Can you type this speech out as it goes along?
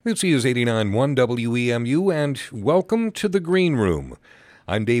This is 89.1 WEMU, and welcome to the Green Room.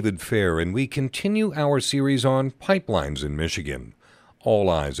 I'm David Fair, and we continue our series on pipelines in Michigan. All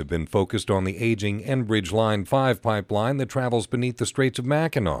eyes have been focused on the aging Enbridge Line 5 pipeline that travels beneath the Straits of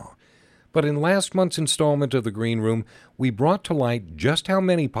Mackinac. But in last month's installment of the Green Room, we brought to light just how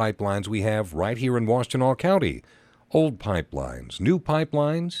many pipelines we have right here in Washtenaw County. Old pipelines, new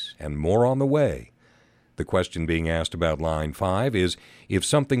pipelines, and more on the way. The question being asked about Line 5 is, if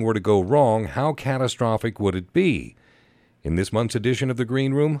something were to go wrong, how catastrophic would it be? In this month's edition of the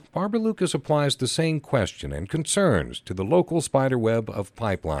Green Room, Barbara Lucas applies the same question and concerns to the local spiderweb of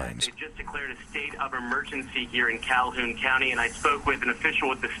pipelines. They just declared a state of emergency here in Calhoun County, and I spoke with an official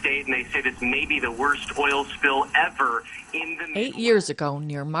with the state, and they say this may be the worst oil spill ever in the... 8 years ago,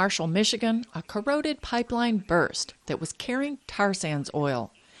 near Marshall, Michigan, a corroded pipeline burst that was carrying tar sands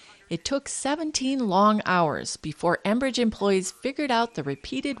oil. It took 17 long hours before Enbridge employees figured out the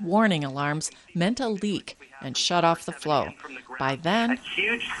repeated warning alarms meant a leak and shut off the flow. By then, a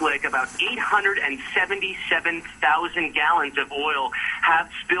huge slick, about 877,000 gallons of oil have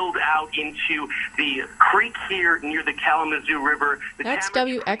spilled out into the creek here near the Kalamazoo River. That's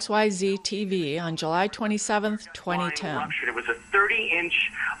WXYZ TV on July 27, 2010. It was a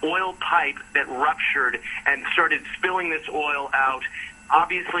 30-inch oil pipe that ruptured and started spilling this oil out.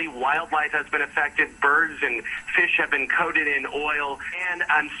 Obviously, wildlife has been affected. Birds and fish have been coated in oil, and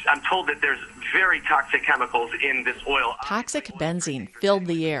I'm told that there's very toxic chemicals in this oil. Toxic benzene filled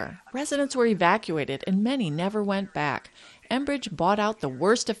the air. Residents were evacuated, and many never went back. Enbridge bought out the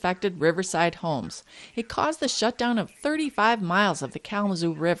worst affected riverside homes. It caused the shutdown of 35 miles of the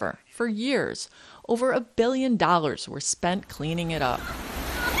Kalamazoo River. For years, over $1 billion were spent cleaning it up.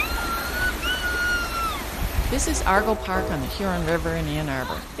 This is Argo Park on the Huron River in Ann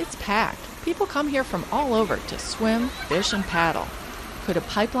Arbor. It's packed. People come here from all over to swim, fish, and paddle. Could a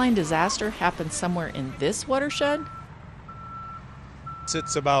pipeline disaster happen somewhere in this watershed?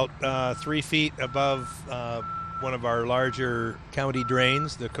 It's about 3 feet above one of our larger county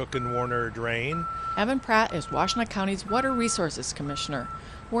drains, the Cook and Warner Drain. Evan Pratt is Washtenaw County's Water Resources Commissioner.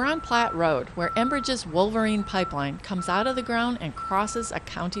 We're on Platte Road, where Enbridge's Wolverine pipeline comes out of the ground and crosses a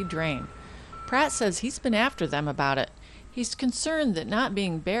county drain. Pratt says he's been after them about it. He's concerned that not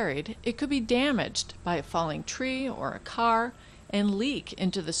being buried, it could be damaged by a falling tree or a car and leak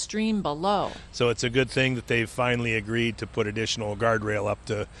into the stream below. So it's a good thing that they've finally agreed to put additional guardrail up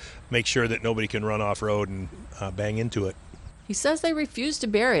to make sure that nobody can run off-road and bang into it. He says they refuse to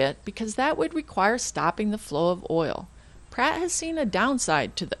bury it because that would require stopping the flow of oil. Pratt has seen a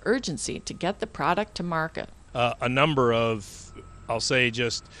downside to the urgency to get the product to market. A number of, I'll say,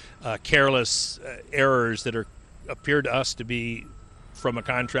 just careless errors that appear to us to be from a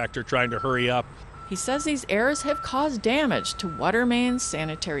contractor trying to hurry up. He says these errors have caused damage to water mains,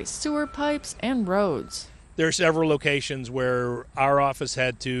 sanitary sewer pipes, and roads. There are several locations where our office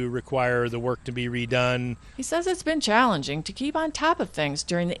had to require the work to be redone. He says it's been challenging to keep on top of things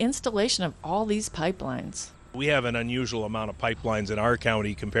during the installation of all these pipelines. We have an unusual amount of pipelines in our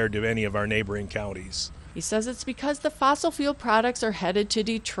county compared to any of our neighboring counties. He says it's because the fossil fuel products are headed to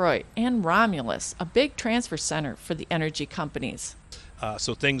Detroit and Romulus, a big transfer center for the energy companies.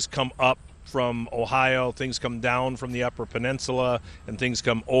 So things come up from Ohio, things come down from the Upper Peninsula, and things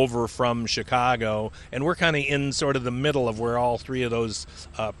come over from Chicago. And we're kind of in sort of the middle of where all three of those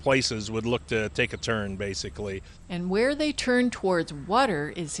places would look to take a turn, basically. And where they turn towards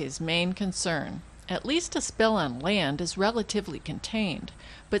water is his main concern. At least a spill on land is relatively contained,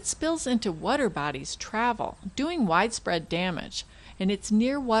 but spills into water bodies travel, doing widespread damage, and it's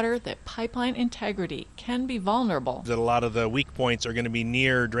near water that pipeline integrity can be vulnerable. That a lot of the weak points are going to be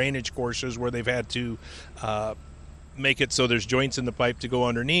near drainage courses where they've had to make it so there's joints in the pipe to go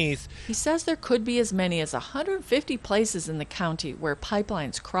underneath. He says there could be as many as 150 places in the county where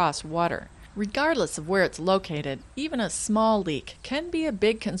pipelines cross water. Regardless of where it's located, even a small leak can be a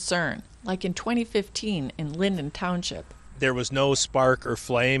big concern, like in 2015 in Linden Township. There was no spark or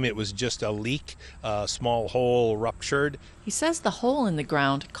flame, it was just a leak, a small hole ruptured. He says the hole in the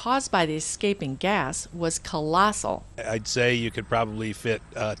ground caused by the escaping gas was colossal. I'd say you could probably fit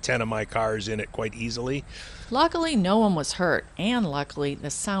 10 of my cars in it quite easily. Luckily, no one was hurt, and luckily, the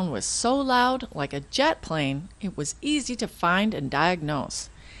sound was so loud, like a jet plane, it was easy to find and diagnose.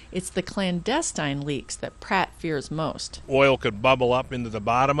 It's the clandestine leaks that Pratt fears most. Oil could bubble up into the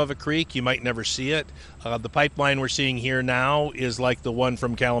bottom of a creek. You might never see it. The pipeline we're seeing here now is like the one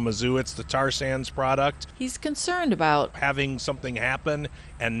from Kalamazoo. It's the tar sands product. He's concerned about having something happen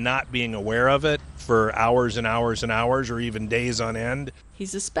and not being aware of it for hours and hours and hours or even days on end.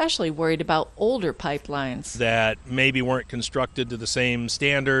 He's especially worried about older pipelines that maybe weren't constructed to the same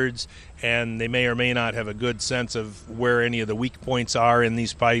standards, and they may or may not have a good sense of where any of the weak points are in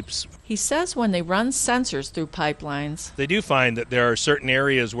these pipes. He says when they run sensors through pipelines, they do find that there are certain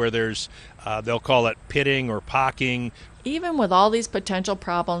areas where there's, they'll call it pitting or pocking. Even with all these potential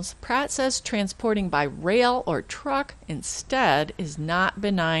problems, Pratt says transporting by rail or truck instead is not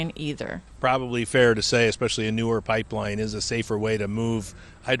benign either. Probably fair to say, especially a newer pipeline is a safer way to move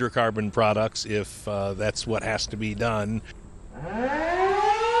hydrocarbon products if that's what has to be done.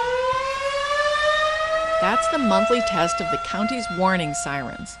 That's the monthly test of the county's warning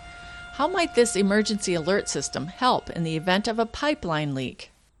sirens. How might this emergency alert system help in the event of a pipeline leak?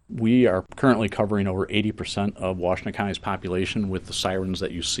 We are currently covering over 80% of Washtenaw County's population with the sirens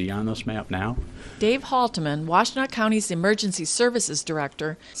that you see on this map now. Dave Halteman, Washtenaw County's Emergency Services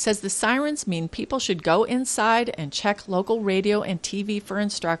Director, says the sirens mean people should go inside and check local radio and TV for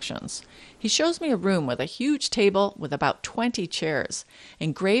instructions. He shows me a room with a huge table with about 20 chairs.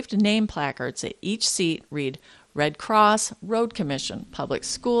 Engraved name placards at each seat read Red Cross, Road Commission, Public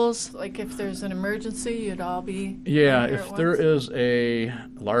Schools. Like if there's an emergency, you'd all be... Yeah, if there is a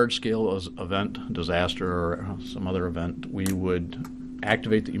large-scale event, disaster, or some other event, we would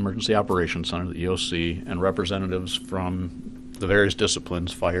activate the Emergency Operations Center, the EOC, and representatives from the various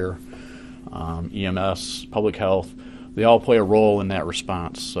disciplines, fire, EMS, public health. They all play a role in that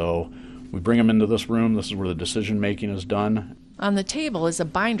response. So we bring them into this room. This is where the decision-making is done. On the table is a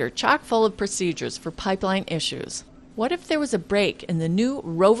binder chock full of procedures for pipeline issues. What if there was a break in the new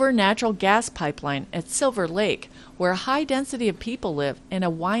Rover natural gas pipeline at Silver Lake, where a high density of people live and a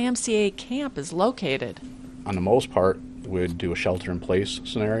YMCA camp is located? On the most part, we'd do a shelter-in-place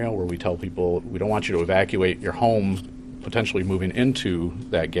scenario where we tell people we don't want you to evacuate your home, potentially moving into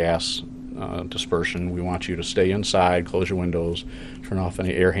that gas dispersion. We want you to stay inside, close your windows, turn off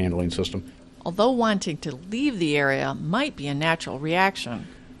any air handling system. Although wanting to leave the area might be a natural reaction.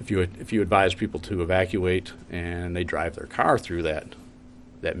 If you advise people to evacuate and they drive their car through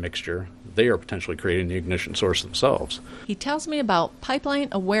that mixture, they are potentially creating the ignition source themselves. He tells me about pipeline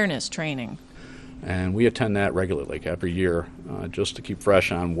awareness training. And we attend that regularly, like every year, just to keep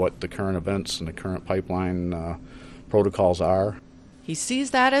fresh on what the current events and the current pipeline protocols are. He sees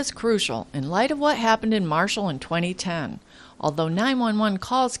that as crucial in light of what happened in Marshall in 2010. Although 911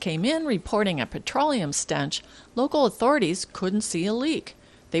 calls came in reporting a petroleum stench, local authorities couldn't see a leak.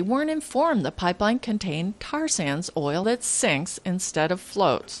 They weren't informed the pipeline contained tar sands oil that sinks instead of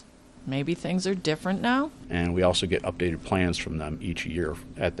floats. Maybe things are different now? And we also get updated plans from them each year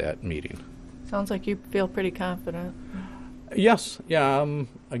at that meeting. Sounds like you feel pretty confident. Yes. Yeah.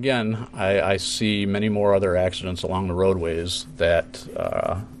 Again, I see many more other accidents along the roadways that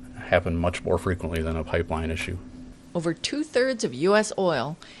happen much more frequently than a pipeline issue. Over 2/3 of U.S.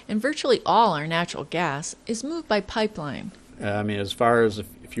 oil, and virtually all our natural gas, is moved by pipeline. As far as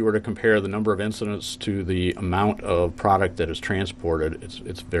if you were to compare the number of incidents to the amount of product that is transported,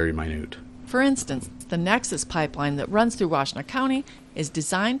 it's very minute. For instance, the Nexus pipeline that runs through Washtenaw County is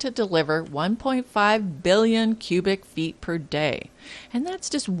designed to deliver 1.5 billion cubic feet per day. And that's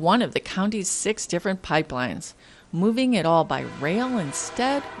just one of the county's 6 different pipelines. Moving it all by rail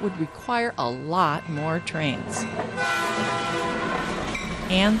instead would require a lot more trains.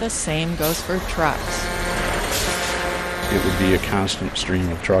 And the same goes for trucks. It would be a constant stream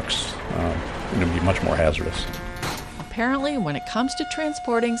of trucks, and it would be much more hazardous. Apparently, when it comes to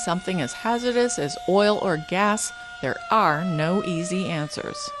transporting something as hazardous as oil or gas, there are no easy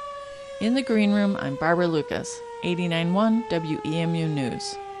answers. In the Green Room, I'm Barbara Lucas, 89.1 WEMU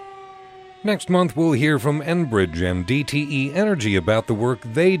News. Next month, we'll hear from Enbridge and DTE Energy about the work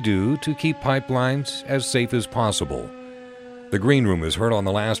they do to keep pipelines as safe as possible. The Green Room is heard on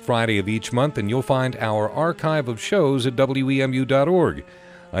the last Friday of each month, and you'll find our archive of shows at WEMU.org.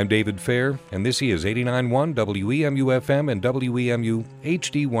 I'm David Fair, and this is 89.1 WEMU FM and WEMU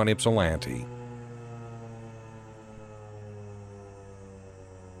HD1 Ypsilanti.